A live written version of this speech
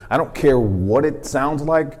I don't care what it sounds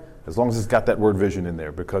like, as long as it's got that word vision in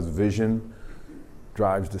there, because vision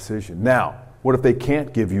drives decision. Now, what if they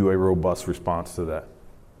can't give you a robust response to that?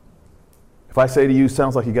 If I say to you,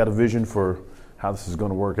 sounds like you got a vision for how this is going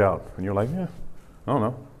to work out, and you're like, yeah, I don't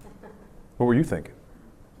know. What were you thinking?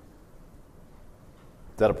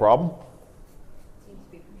 Is that a problem?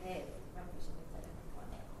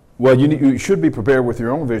 Well, you should be prepared with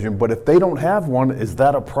your own vision, but if they don't have one, is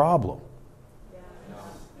that a problem?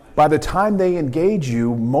 By the time they engage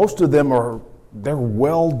you, most of them they're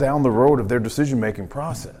well down the road of their decision-making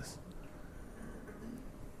process.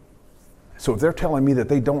 So if they're telling me that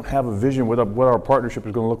they don't have a vision what our partnership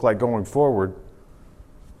is going to look like going forward,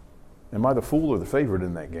 am I the fool or the favorite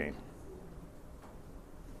in that game?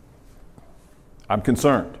 I'm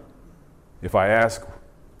concerned if I ask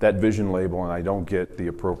that vision label and I don't get the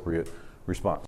appropriate response.